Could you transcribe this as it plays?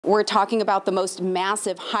We're talking about the most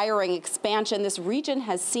massive hiring expansion this region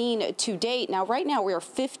has seen to date. Now, right now, we are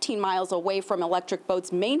 15 miles away from Electric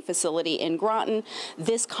Boat's main facility in Groton.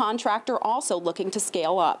 This contractor also looking to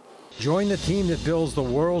scale up. Join the team that builds the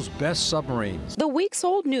world's best submarines. The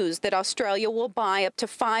weeks-old news that Australia will buy up to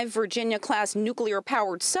 5 Virginia-class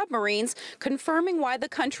nuclear-powered submarines, confirming why the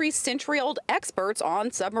country's century-old experts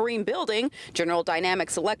on submarine building, General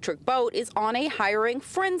Dynamics Electric Boat, is on a hiring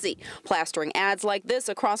frenzy, plastering ads like this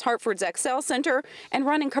across Hartford's Excel Center and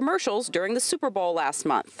running commercials during the Super Bowl last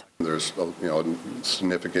month. There's a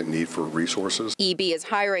significant need for resources. EB is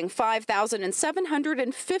hiring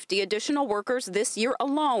 5,750 additional workers this year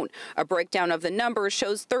alone. A breakdown of the numbers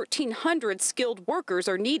shows 1,300 skilled workers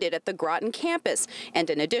are needed at the Groton campus and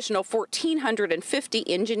an additional 1,450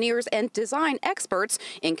 engineers and design experts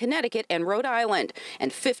in Connecticut and Rhode Island,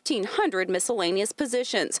 and 1,500 miscellaneous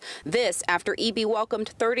positions. This after EB welcomed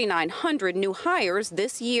 3,900 new hires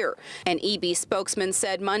this year. An EB spokesman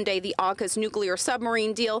said Monday the AUKUS nuclear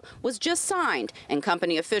submarine deal was just signed, and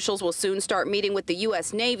company officials will soon start meeting with the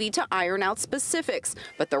U.S. Navy to iron out specifics.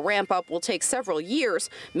 But the ramp-up will take several years.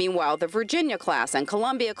 Meanwhile, the Virginia-class and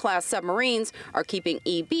Columbia-class submarines are keeping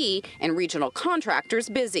EB and regional contractors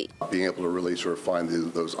busy. Being able to really sort of find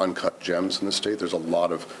those uncut gems in the state. There's a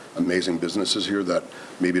lot of amazing businesses here that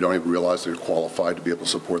maybe don't even realize they're qualified to be able to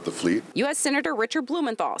support the fleet. U.S. Senator Richard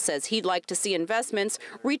Blumenthal says he'd like to see investments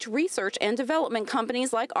reach research and development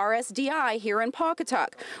companies like RSDI here in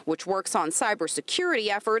Pawcatuck, which works on cybersecurity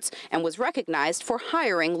efforts and was recognized for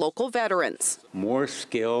hiring local veterans. More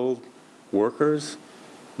skilled workers,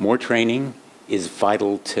 more training is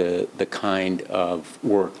vital to the kind of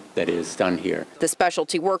work that is done here. The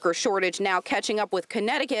specialty worker shortage now catching up with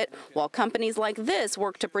Connecticut, while companies like this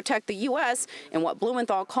work to protect the U.S. in what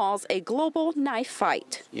Blumenthal calls a global knife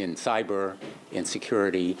fight. In cyber, in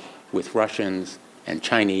security, with Russians and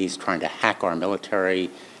Chinese trying to hack our military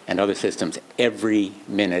and other systems every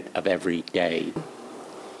minute of every day.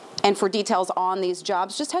 And for details on these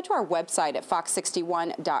jobs, just head to our website at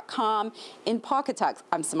fox61.com. In Pawcatuck,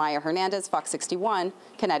 I'm Samaya Hernandez, Fox 61,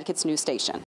 Connecticut's news station.